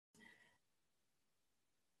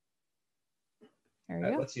There you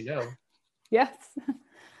That go. lets you know. Yes.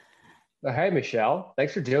 Hey, Michelle,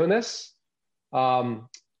 thanks for doing this. Um,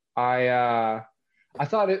 I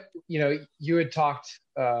thought you had talked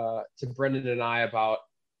to Brendan and I about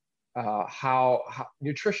how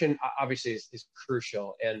nutrition obviously is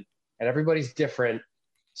crucial, and everybody's different.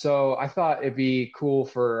 So I thought it'd be cool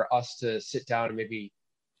for us to sit down and maybe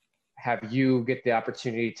have you get the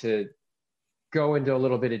opportunity to go into a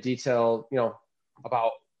little bit of detail,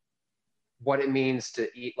 about what it means to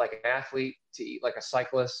eat like an athlete, to eat like a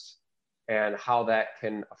cyclist, and how that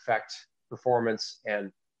can affect performance.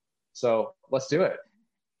 And so let's do it.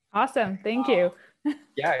 Awesome. Thank you.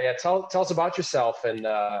 Yeah. Tell us about yourself and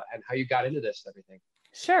how you got into this and everything.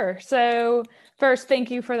 Sure. So first,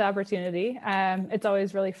 thank you for the opportunity. It's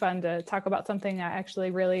always really fun to talk about something I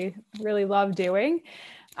actually really, really love doing.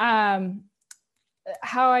 Um,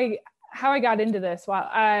 how I got into this. Well,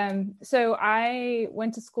 so I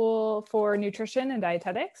went to school for nutrition and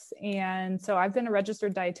dietetics, and so I've been a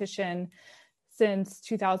registered dietitian since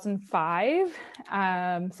 2005.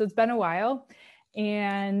 So it's been a while,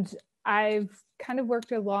 and I've kind of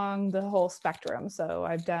worked along the whole spectrum. So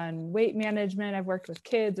I've done weight management, I've worked with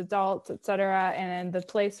kids, adults, et cetera. And the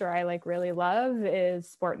place where I really love is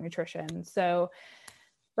sport nutrition. So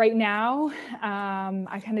right now,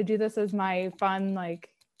 I kind of do this as my fun,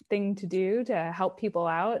 thing to do to help people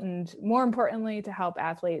out. And more importantly, to help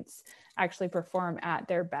athletes actually perform at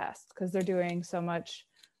their best, because they're doing so much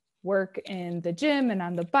work in the gym and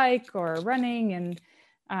on the bike or running.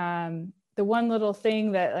 And the one little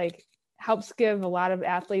thing that helps give a lot of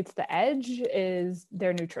athletes the edge is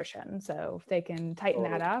their nutrition. So if they can tighten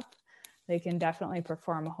that up, they can definitely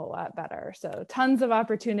perform a whole lot better. So tons of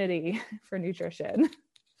opportunity for nutrition.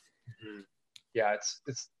 Mm-hmm. Yeah,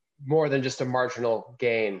 it's more than just a marginal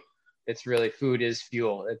gain. It's really food is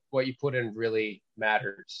fuel. What you put in really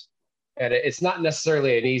matters. And it's not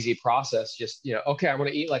necessarily an easy process. Just, okay, I'm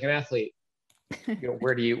going to eat like an athlete.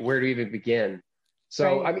 Where do you even begin?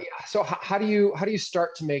 So, Right. I mean, so how do you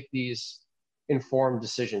start to make these informed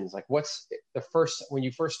decisions? Like, what's the first when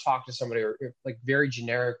you first talk to somebody, or like very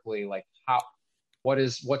generically, like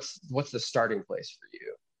what's the starting place for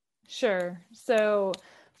you? Sure. So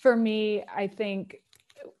for me, I think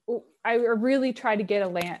I really try to get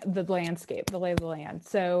the landscape, the lay of the land.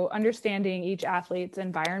 So understanding each athlete's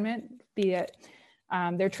environment, be it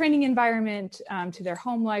their training environment, to their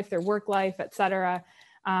home life, their work life, et cetera,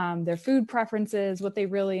 their food preferences, what they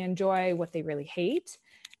really enjoy, what they really hate.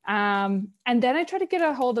 And then I try to get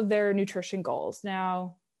a hold of their nutrition goals.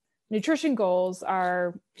 Now, nutrition goals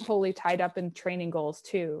are wholly tied up in training goals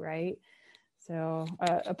too, right? So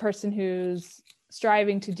a person who's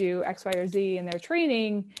striving to do X, Y, or Z in their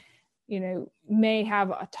training, may have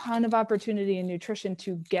a ton of opportunity in nutrition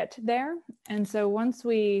to get there. And so once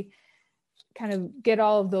we kind of get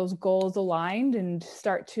all of those goals aligned and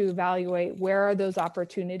start to evaluate where are those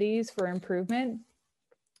opportunities for improvement,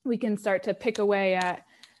 we can start to pick away at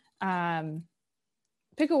all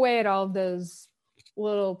of those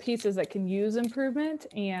little pieces that can use improvement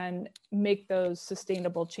and make those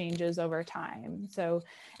sustainable changes over time. So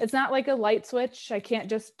it's not like a light switch. I can't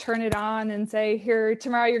just turn it on and say, here,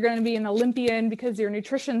 tomorrow you're going to be an Olympian because your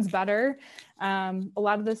nutrition's better. A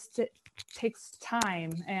lot of this takes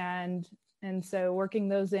time. And so working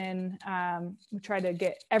those in, we try to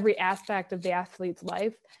get every aspect of the athlete's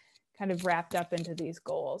life kind of wrapped up into these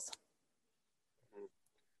goals.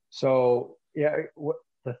 So yeah,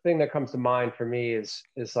 the thing that comes to mind for me is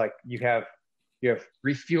like you have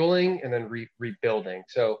refueling and then rebuilding.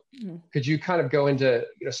 So could you kind of go into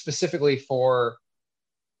specifically for,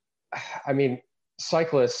 I mean,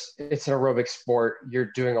 cyclists, it's an aerobic sport.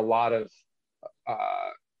 You're doing a lot of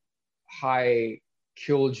high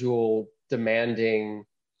kilojoule demanding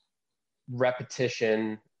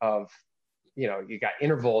repetition of, you got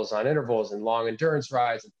intervals on intervals and long endurance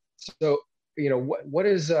rides. So what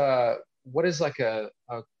is like a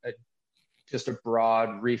just a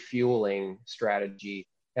broad refueling strategy,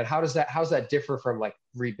 and how's that differ from like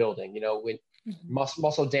rebuilding, when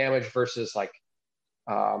muscle damage versus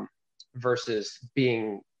versus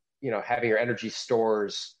being, having your energy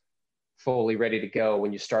stores fully ready to go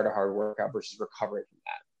when you start a hard workout versus recovering from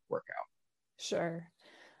that workout? Sure.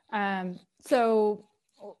 So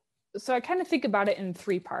I kind of think about it in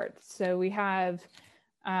three parts. So we have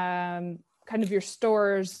kind of your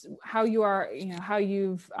stores, how you are, how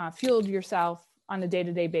you've fueled yourself on a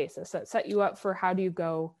day-to-day basis that set you up for how do you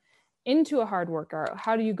go into a hard workout,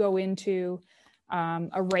 how do you go into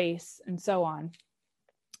a race, and so on.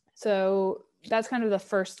 So that's kind of the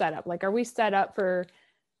first setup. Like, are we set up for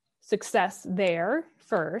success there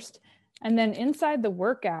first? And then inside the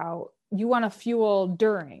workout, you want to fuel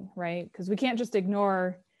during, right? Because we can't just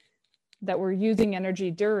ignore that we're using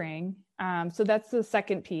energy during. So that's the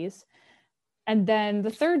second piece. And then the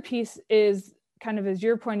third piece is kind of, as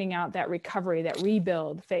you're pointing out, that recovery, that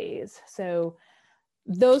rebuild phase. So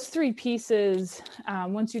those three pieces,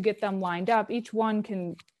 once you get them lined up, each one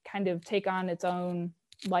can kind of take on its own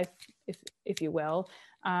life, if you will.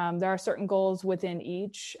 There are certain goals within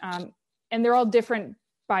each, and they're all different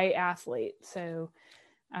by athlete. So,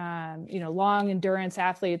 long endurance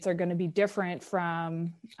athletes are going to be different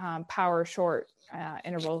from power short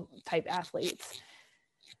interval type athletes.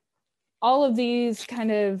 All of these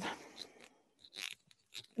kind of,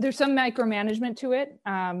 there's some micromanagement to it,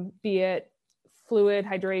 be it fluid,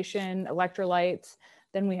 hydration, electrolytes.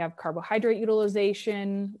 Then we have carbohydrate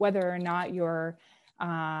utilization, whether or not your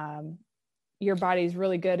body's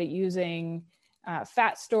really good at using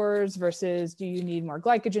fat stores versus do you need more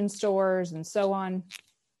glycogen stores, and so on.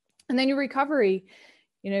 And then your recovery,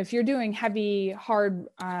 if you're doing heavy, hard,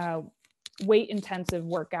 weight intensive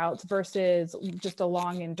workouts versus just a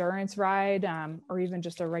long endurance ride, or even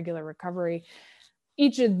just a regular recovery,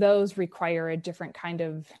 each of those require a different kind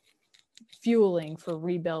of fueling for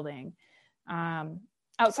rebuilding.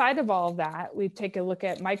 Outside of all of that, we take a look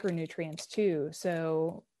at micronutrients too.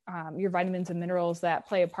 So your vitamins and minerals that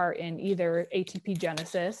play a part in either ATP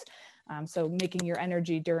genesis, so making your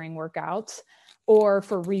energy during workouts, or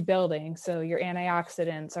for rebuilding. So your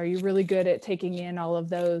antioxidants, are you really good at taking in all of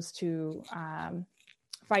those to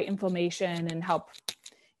fight inflammation and help,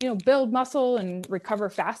 build muscle and recover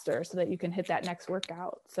faster so that you can hit that next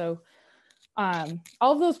workout? So all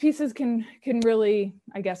of those pieces can really,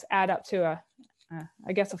 I guess, add up to a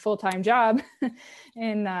full-time job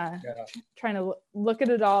in trying to look at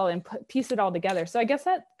it all and piece it all together. So I guess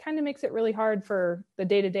that kind of makes it really hard for the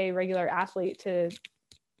day-to-day regular athlete to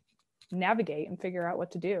navigate and figure out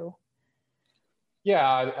what to do. Yeah,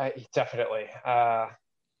 I definitely.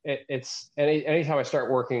 It's anytime I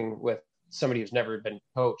start working with somebody who's never been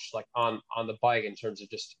coached, like on the bike, in terms of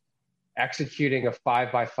just executing a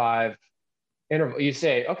 5x5 interval, you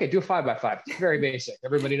say, okay, do a 5x5. It's very basic.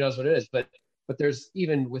 Everybody knows what it is, but there's,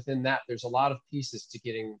 even within that, there's a lot of pieces to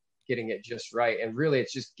getting it just right. And really,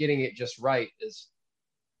 it's just getting it just right is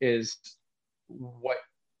what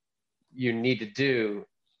you need to do.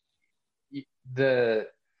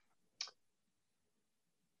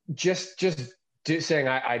 Saying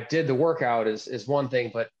I did the workout is one thing,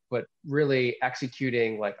 but really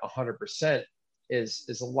executing like 100%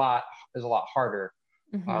 is a lot harder.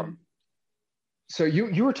 Mm-hmm. So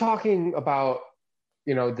you were talking about,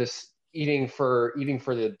 this eating for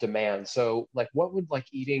the demand. So like, what would like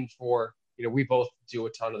eating for, we both do a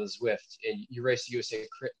ton of the Zwift, and you race the USA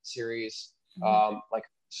Crit Series. Mm-hmm.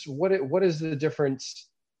 So what is the difference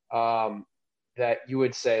that you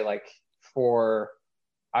would say, like, for,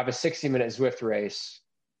 I have a 60-minute Zwift race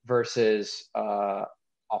versus a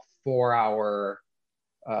 4-hour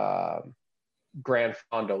Grand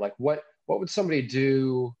Fondo? Like, what would somebody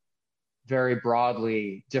do very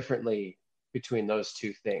broadly differently between those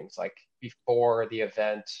two things, like before the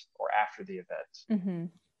event or after the event? Mm-hmm.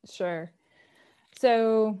 Sure.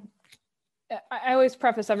 So I always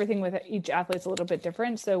preface everything with each athlete's a little bit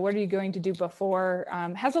different. So what are you going to do before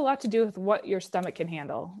has a lot to do with what your stomach can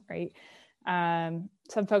handle, right?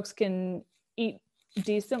 Some folks can eat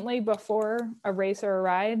decently before a race or a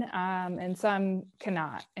ride, and some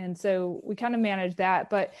cannot. And so we kind of manage that.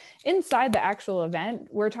 But inside the actual event,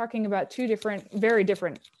 we're talking about two very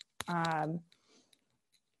different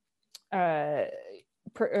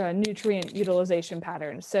nutrient utilization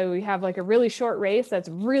patterns. So we have like a really short race that's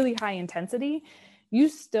really high intensity. You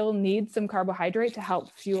still need some carbohydrate to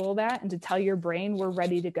help fuel that and to tell your brain we're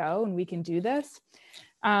ready to go and we can do this.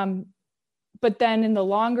 But then in the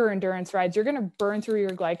longer endurance rides, you're going to burn through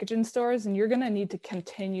your glycogen stores and you're going to need to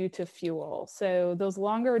continue to fuel. So those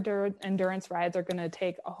longer endurance rides are going to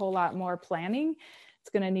take a whole lot more planning.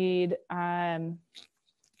 It's going to need,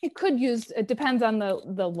 it depends on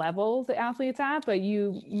the level the athlete's at, but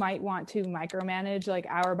you might want to micromanage like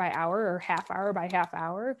hour by hour or half hour by half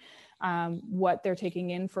hour, what they're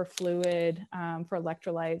taking in for fluid, for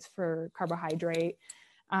electrolytes, for carbohydrate.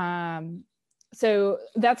 So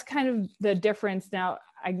that's kind of the difference. Now,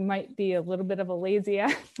 I might be a little bit of a lazy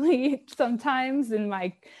athlete sometimes in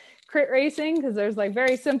my crit racing because there's like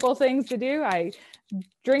very simple things to do. I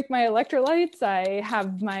drink my electrolytes, I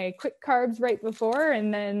have my quick carbs right before,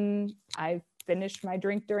 and then I finish my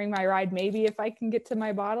drink during my ride, maybe if I can get to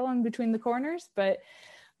my bottle in between the corners. But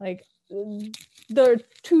like, they're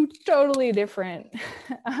two totally different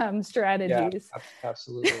strategies. Yeah,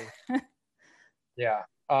 absolutely. Yeah.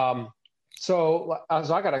 So I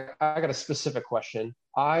got a specific question.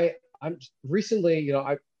 I'm recently,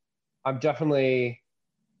 I'm definitely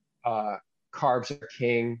uh, carbs are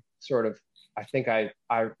king. Sort of, I think I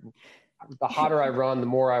the hotter I run, the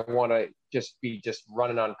more I want to just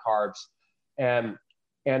running on carbs, and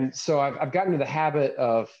and so I've gotten into the habit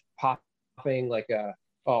of popping like a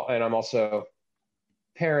oh, and I'm also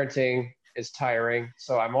parenting is tiring,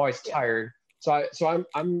 so I'm always Yeah. tired. I've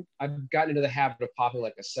gotten into the habit of popping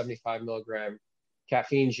like a 75 milligram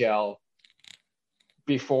caffeine gel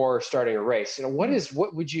before starting a race. Mhm.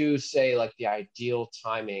 What would you say like the ideal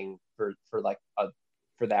timing for like a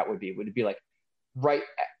for that would be? Would it be like right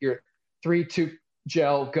at your 3-2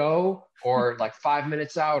 gel go, or like 5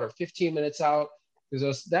 minutes out or 15 minutes out?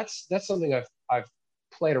 Because that's something I've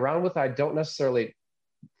played around with. I don't necessarily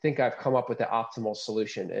think I've come up with the optimal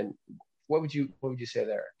solution. And what would you say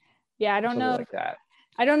there? Yeah, Something like that.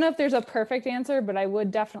 I don't know if there's a perfect answer, but I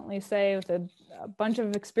would definitely say with a bunch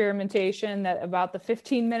of experimentation that about the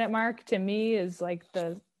 15-minute mark to me is like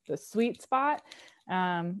the sweet spot.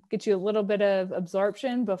 Get you a little bit of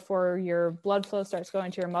absorption before your blood flow starts going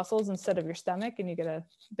to your muscles instead of your stomach, and you get a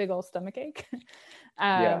big old stomach ache.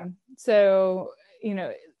 Yeah. So, you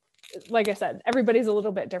know, like I said, everybody's a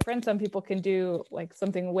little bit different. Some people can do like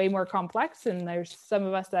something way more complex, and there's some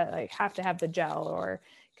of us that like have to have the gel or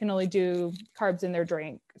can only do carbs in their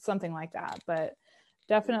drink, something like that. But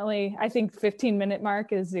definitely, I think 15-minute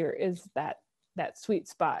mark is that sweet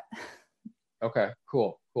spot. Okay.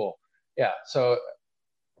 Cool. Cool. Yeah. So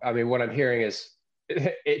I mean, what I'm hearing is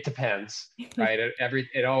it depends, right?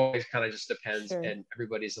 It always kind of just depends, Sure. and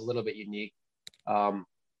everybody's a little bit unique. Um,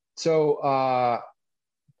 so,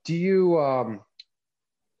 do you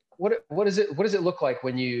what does it look like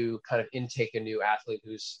when you kind of intake a new athlete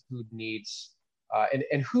who needs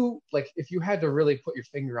and who, like, if you had to really put your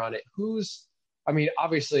finger on it, who's, I mean,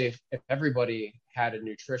 obviously if everybody had a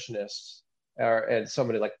nutritionist and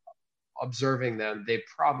somebody like observing them, they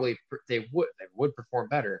would perform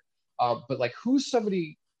better. But like, who's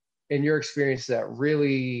somebody in your experience that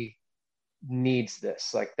really needs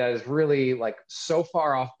this, like that is really like so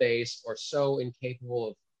far off base or so incapable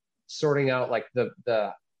of sorting out like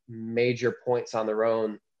the major points on their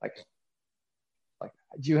own? Like,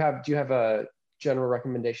 do you have a general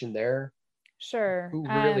recommendation there? Sure. Who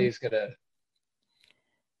really is gonna?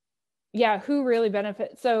 Yeah, who really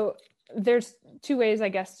benefits? So there's two ways I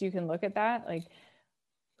guess you can look at that. Like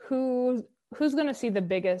who who's going to see the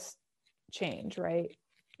biggest change, right?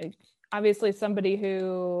 Like, obviously somebody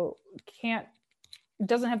who can't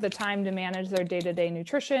doesn't have the time to manage their day-to-day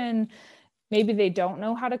nutrition. Maybe they don't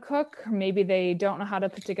know how to cook, or maybe they don't know how to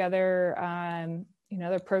put together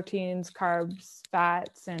their proteins, carbs,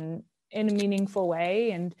 fats, and in a meaningful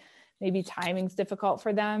way, and maybe timing's difficult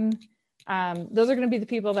for them. Those are going to be the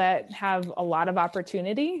people that have a lot of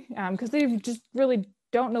opportunity because they just really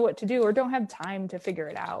don't know what to do or don't have time to figure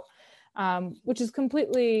it out, which is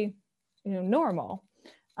completely normal.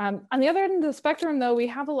 On the other end of the spectrum, though, we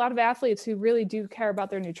have a lot of athletes who really do care about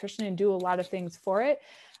their nutrition and do a lot of things for it.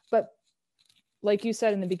 But like you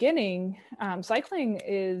said in the beginning, cycling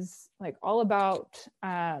is like all about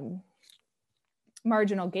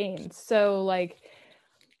marginal gains. So like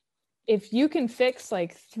if you can fix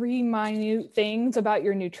like 3 minute things about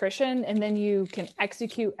your nutrition, and then you can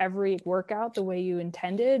execute every workout the way you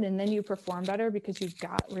intended, and then you perform better because you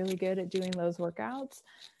got really good at doing those workouts,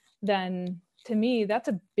 then to me, that's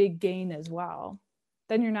a big gain as well.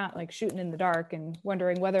 Then you're not like shooting in the dark and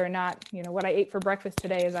wondering whether or not, what I ate for breakfast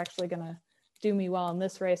today is actually going to do me well in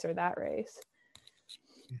this race or that race.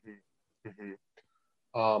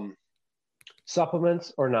 Mm-hmm.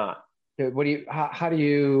 Supplements or not? What do you how do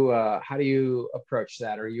you approach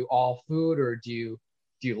that? Are you all food, or do you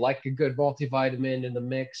like a good multivitamin in the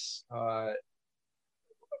mix?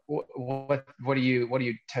 What do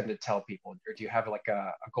you tend to tell people, or do you have like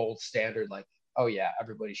a gold standard, like, oh yeah,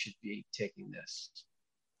 everybody should be taking this?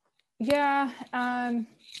 Yeah.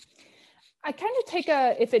 I kind of take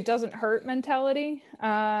a if it doesn't hurt mentality.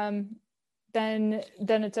 Then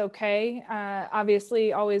it's okay.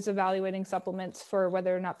 Obviously, always evaluating supplements for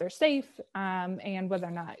whether or not they're safe, and whether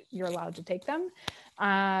or not you're allowed to take them.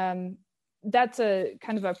 That's a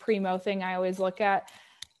kind of a primo thing I always look at.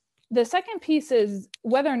 The second piece is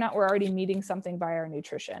whether or not we're already meeting something by our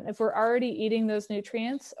nutrition. If we're already eating those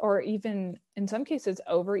nutrients, or even in some cases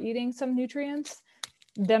overeating some nutrients,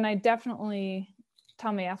 then I definitely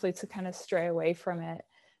tell my athletes to kind of stray away from it.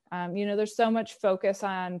 There's so much focus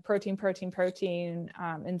on protein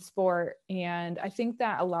in sport. And I think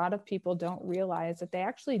that a lot of people don't realize that they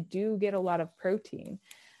actually do get a lot of protein.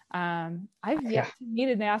 I've yet to meet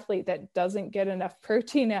an athlete that doesn't get enough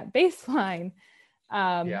protein at baseline.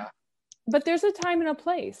 But there's a time and a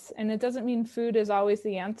place, and it doesn't mean food is always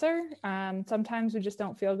the answer. Sometimes we just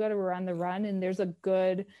don't feel good or we're on the run, and there's a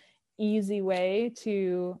good, easy way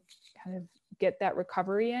to kind of get that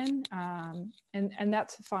recovery in. And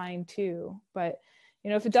that's fine too. But,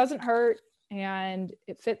 if it doesn't hurt and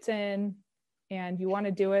it fits in and you want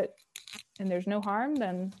to do it and there's no harm,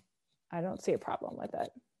 then I don't see a problem with it.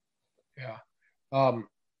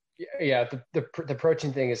 The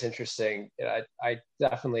protein thing is interesting. I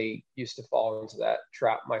definitely used to fall into that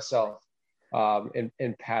trap myself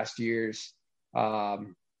in past years.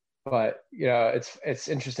 But it's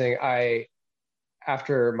interesting.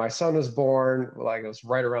 After my son was born, like it was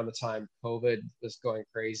right around the time COVID was going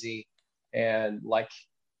crazy, and like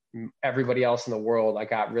everybody else in the world, I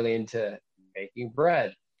got really into making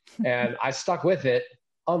bread, and I stuck with it,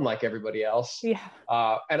 unlike everybody else.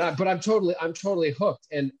 But I'm totally hooked,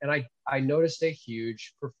 and I noticed a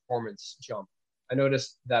huge performance jump. I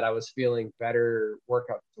noticed that I was feeling better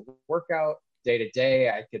workout to workout, day to day.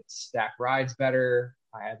 I could stack rides better.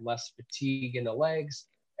 I had less fatigue in the legs,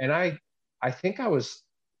 and I think I was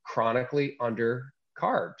chronically under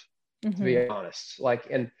carbed, to be honest. Like,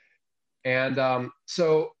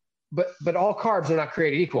 so, but all carbs are not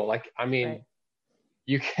created equal. Like, I mean,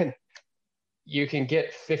 right. You can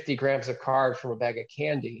get 50 grams of carbs from a bag of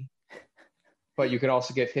candy, but you can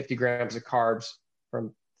also get 50 grams of carbs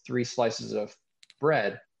from 3 slices of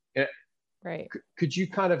bread. Right. Could you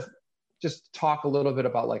kind of just talk a little bit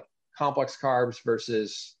about like complex carbs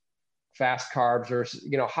versus fast carbs, versus,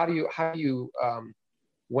 how do you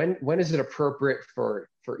when is it appropriate for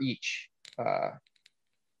each?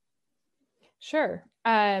 Sure.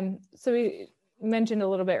 So we mentioned a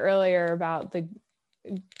little bit earlier about the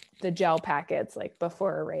gel packets, like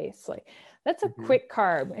before a race, like that's a quick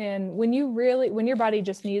carb. And when your body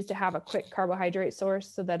just needs to have a quick carbohydrate source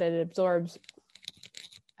so that it absorbs,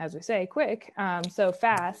 as we say, quick, so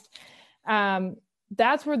fast,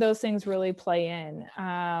 that's where those things really play in.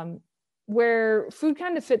 Where food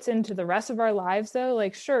kind of fits into the rest of our lives though,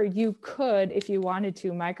 like, sure, you could, if you wanted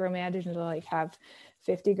to, micromanage and like have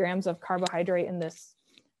 50 grams of carbohydrate in this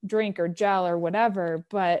drink or gel or whatever,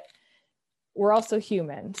 but we're also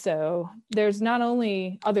human. So there's not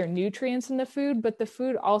only other nutrients in the food, but the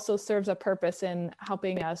food also serves a purpose in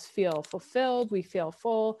helping us feel fulfilled. We feel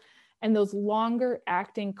full. And those longer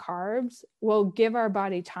acting carbs will give our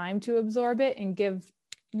body time to absorb it and give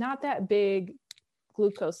not that big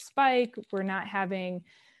glucose spike. We're not having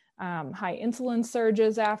high insulin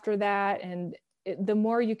surges after that. And the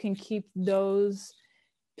more you can keep those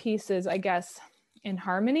pieces, I guess, in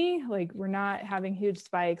harmony, like we're not having huge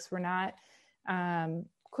spikes, we're not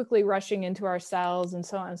quickly rushing into our cells and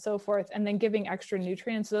so on and so forth, and then giving extra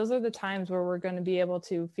nutrients. Those are the times where we're going to be able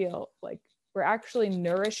to feel like we're actually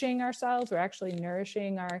nourishing ourselves, we're actually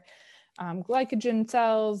nourishing our glycogen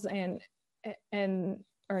cells and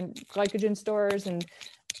or glycogen stores, and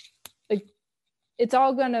like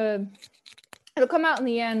it'll come out in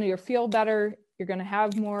the end. You'll feel better, you're going to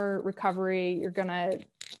have more recovery, you're going to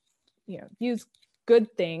use good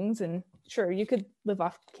things, and sure, you could live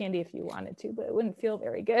off candy if you wanted to, but it wouldn't feel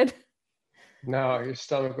very good. No, your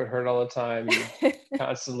stomach would hurt all the time. You'd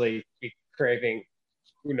constantly be craving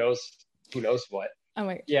who knows what. Oh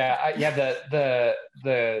my. Yeah.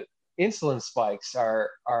 The insulin spikes are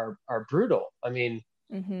brutal. I mean,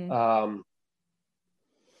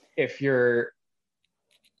 if your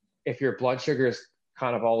blood sugar is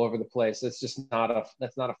kind of all over the place, that's not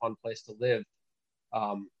a fun place to live.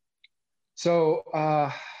 So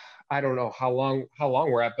I don't know how long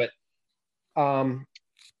we're at, but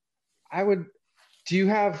do you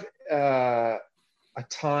have a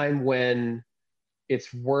time when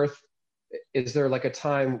it's worth, is there like a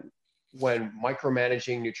time when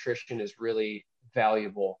micromanaging nutrition is really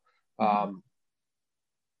valuable?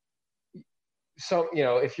 So,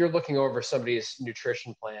 if you're looking over somebody's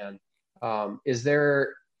nutrition plan, is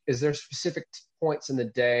there specific points in the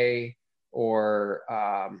day or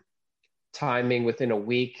timing within a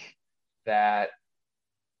week that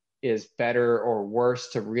is better or worse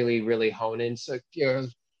to really, really hone in? So,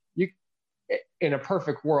 in a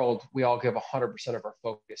perfect world, we all give 100% of our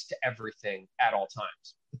focus to everything at all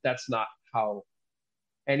times, but that's not how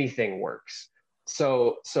anything works.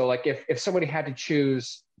 So like if somebody had to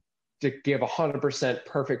choose to give 100%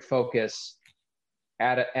 perfect focus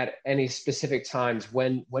at any specific times,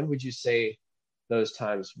 when would you say those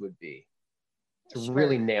times would be to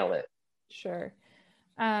really nail it? Sure.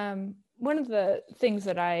 One of the things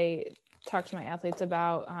that I talk to my athletes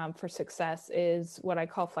about for success is what I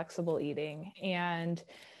call flexible eating. And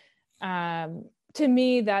to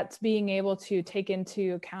me, that's being able to take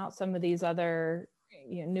into account some of these other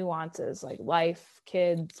nuances like life,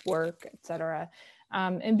 kids, work, etc.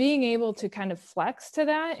 And being able to kind of flex to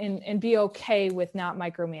that and be okay with not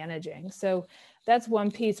micromanaging. So that's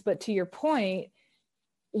one piece. But to your point,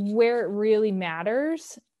 where it really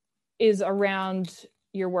matters is around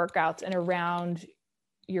your workouts and around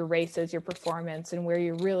your races, your performance, and where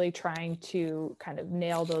you're really trying to kind of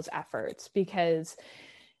nail those efforts. Because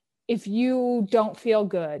if you don't feel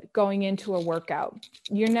good going into a workout,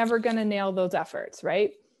 you're never going to nail those efforts,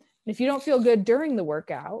 right? And if you don't feel good during the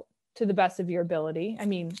workout to the best of your ability, I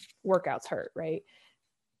mean, workouts hurt, right?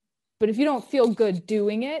 But if you don't feel good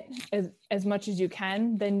doing it as much as you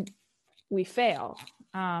can, then we fail.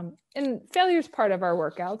 And failure is part of our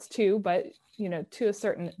workouts too, but to a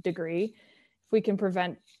certain degree, if we can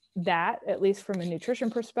prevent that, at least from a nutrition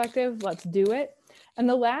perspective, let's do it. And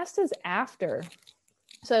the last is after.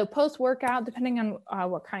 So post-workout, depending on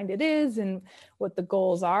what kind it is and what the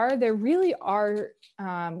goals are, there really are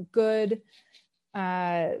good,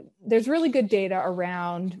 there's really good data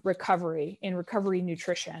around recovery and recovery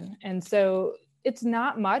nutrition. And so it's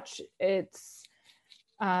not much, it's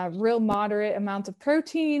real moderate amounts of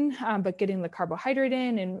protein, but getting the carbohydrate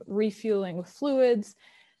in and refueling with fluids.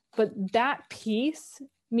 But that piece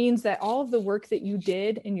means that all of the work that you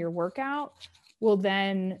did in your workout will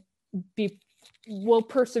then will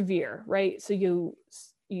persevere, right? So you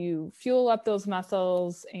fuel up those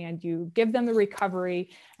muscles and you give them the recovery.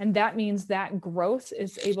 And that means that growth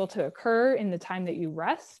is able to occur in the time that you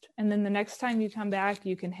rest. And then the next time you come back,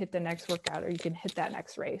 you can hit the next workout or you can hit that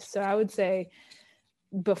next race. So I would say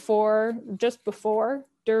before,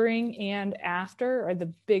 during, and after are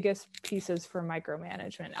the biggest pieces for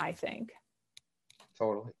micromanagement, I think.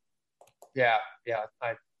 Totally. Yeah,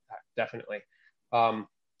 I definitely.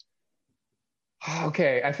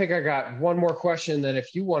 Okay, I think I got one more question. Then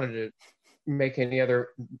if you wanted to make any other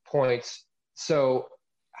points. So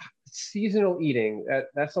seasonal eating,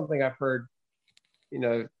 that's something I've heard,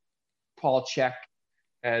 Paul Chek,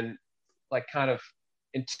 and like kind of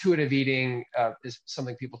intuitive eating is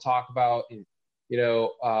something people talk about. And,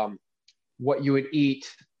 what you would eat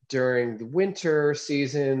during the winter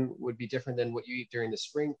season would be different than what you eat during the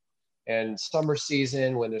spring and summer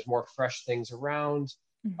season when there's more fresh things around.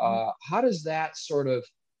 Mm-hmm. How does that do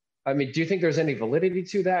you think there's any validity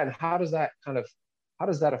to that? And how does that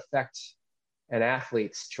affect an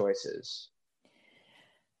athlete's choices?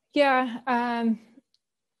 Yeah.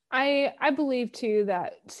 I believe too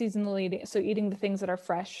that seasonal eating, so eating the things that are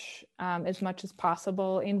fresh as much as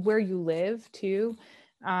possible and where you live too,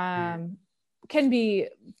 can be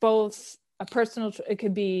both a personal, it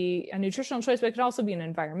could be a nutritional choice, but it could also be an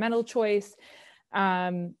environmental choice.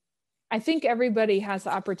 I think everybody has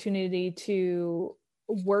the opportunity to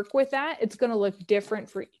work with that. It's going to look different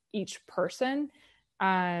for each person.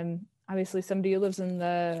 Obviously, somebody who lives in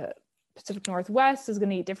the Pacific Northwest is going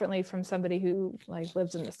to eat differently from somebody who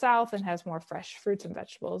lives in the South and has more fresh fruits and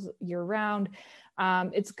vegetables year round.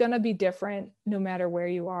 It's going to be different no matter where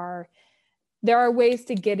you are. There are ways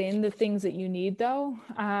to get in the things that you need though.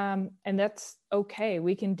 And that's okay.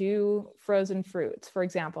 We can do frozen fruits, for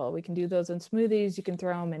example. We can do those in smoothies. You can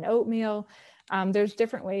throw them in oatmeal. There's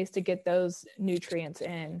different ways to get those nutrients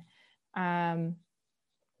in. Being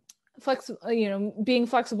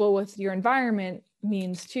flexible with your environment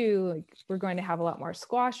means too, we're going to have a lot more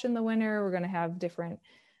squash in the winter. We're going to have different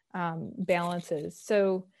balances.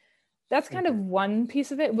 So that's kind of one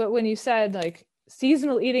piece of it. But when you said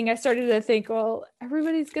seasonal eating, I started to think, well,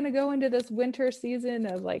 everybody's going to go into this winter season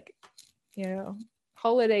of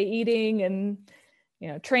holiday eating and,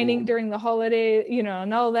 training during the holiday,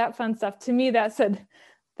 and all that fun stuff. To me, that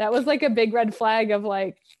was a big red flag of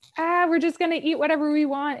we're just going to eat whatever we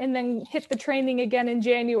want and then hit the training again in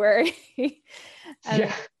January.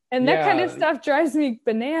 And that kind of stuff drives me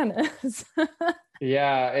bananas.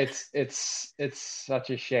 Yeah. It's such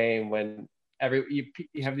a shame when you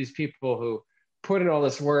have these people who put in all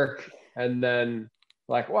this work and then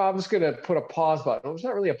I'm just going to put a pause button. Well, it's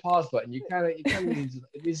not really a pause button.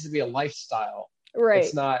 It needs to be a lifestyle. Right.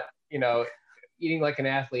 It's not, eating like an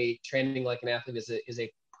athlete, training like an athlete is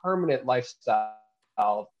a permanent lifestyle.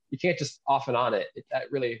 You can't just off and on it. That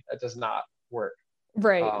does not work.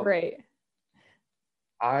 Right. Right.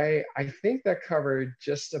 I think that covered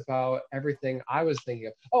just about everything I was thinking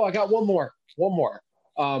of. Oh, I got one more.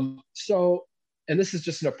 So, and this is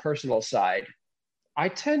just in a personal side. I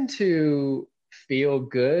tend to feel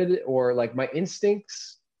good or my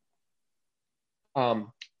instincts in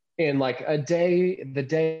the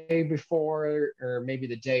day before or maybe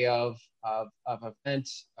the day of event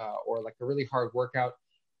or a really hard workout.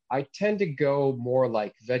 I tend to go more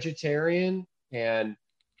like vegetarian and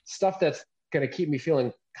stuff that's going to keep me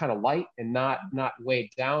feeling kind of light and not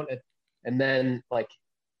weighed down. And then like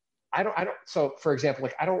I don't. So for example,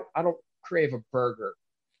 like I don't crave a burger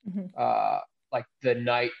Mhm. like the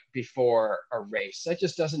night before a race. That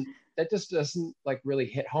just doesn't like really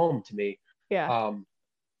hit home to me. Yeah. Um,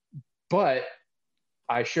 but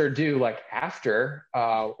I sure do like after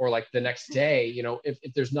or like the next day. If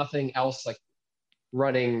there's nothing else like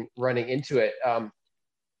running into it.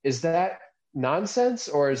 Is that nonsense,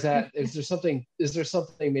 or is there something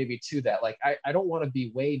maybe to that? Like I don't want to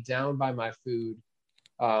be weighed down by my food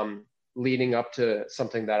leading up to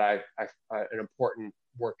something that an important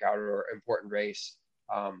workout or important race.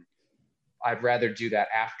 Um, I'd rather do that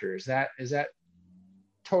after. Is that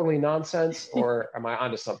totally nonsense, or am I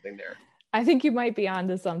onto something there? I think you might be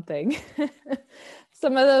onto something.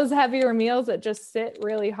 Some of those heavier meals that just sit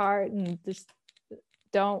really hard and just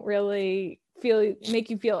don't really make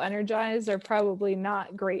you feel energized are probably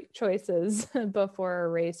not great choices before a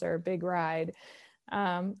race or a big ride.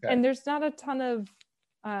 Okay. And there's not a ton of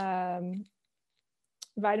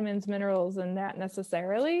vitamins, minerals in that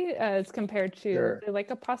necessarily as compared to Sure.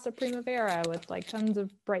 like a pasta primavera with like tons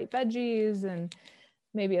of bright veggies and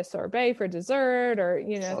maybe a sorbet for dessert, or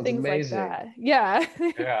Sounds things like amazing. that. Yeah.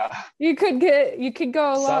 Yeah. You could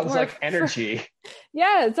go a lot Sounds more like energy.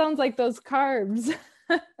 yeah, it sounds like those carbs.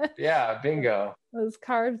 Yeah, bingo. Those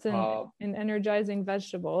carbs Uh, and energizing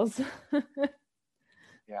vegetables.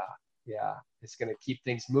 yeah, yeah. It's gonna keep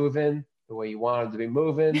things moving the way you want them to be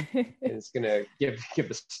moving, and it's gonna give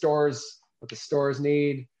the stores what the stores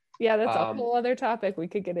need. Yeah, that's a Um, whole other topic we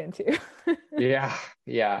could get into. yeah,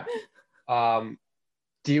 yeah. Um,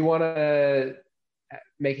 do you want to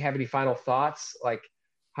have any final thoughts? Like,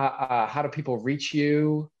 how do people reach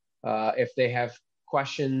you if they have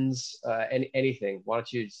questions? Anything? Why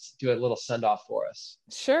don't you just do a little send off for us?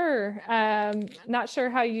 Sure. Not sure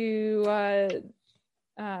how you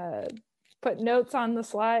put notes on the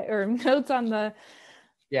slide or notes on the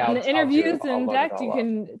Yeah, on the I'll do it. interviews I'll and load it deck. You all up.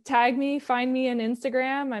 can tag me, find me on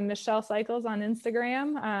Instagram. I'm Michelle Cycles on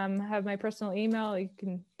Instagram. Have my personal email. You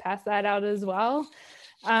can pass that out as well.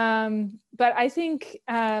 But I think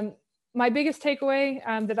my biggest takeaway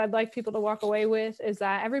that I'd like people to walk away with is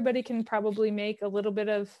that everybody can probably make a little bit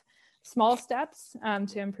of small steps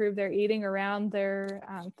to improve their eating around their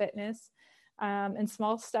fitness. And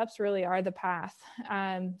small steps really are the path.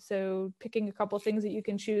 So picking a couple things that you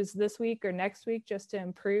can choose this week or next week just to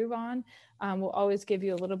improve on will always give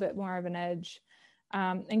you a little bit more of an edge.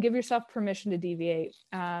 And give yourself permission to deviate.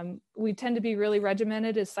 We tend to be really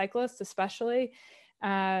regimented as cyclists, especially.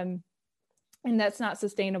 And that's not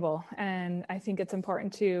sustainable. And I think it's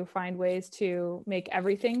important to find ways to make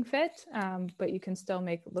everything fit, but you can still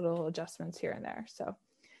make little adjustments here and there. So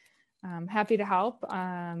I'm happy to help.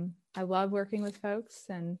 I love working with folks,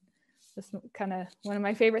 and this is kind of one of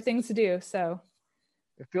my favorite things to do. So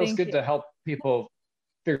It feels good to help people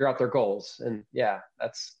figure out their goals, and yeah,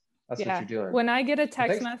 that's what you're doing. When I get a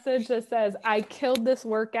text message that says I killed this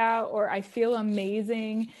workout or I feel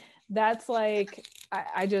amazing, that's like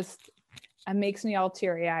it makes me all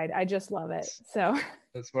teary-eyed. I just love it. So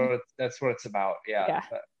that's what it's about. Yeah.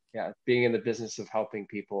 Yeah. Being in the business of helping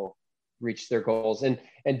people reach their goals and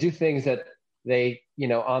do things that they,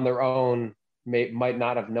 on their own might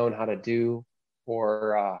not have known how to do,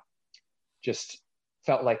 or just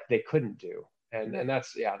felt like they couldn't do. And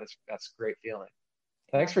that's a great feeling.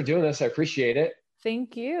 Thanks for doing this. I appreciate it.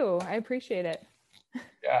 Thank you. I appreciate it.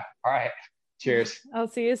 Yeah. All right. Cheers. I'll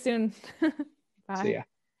see you soon. Bye. See ya.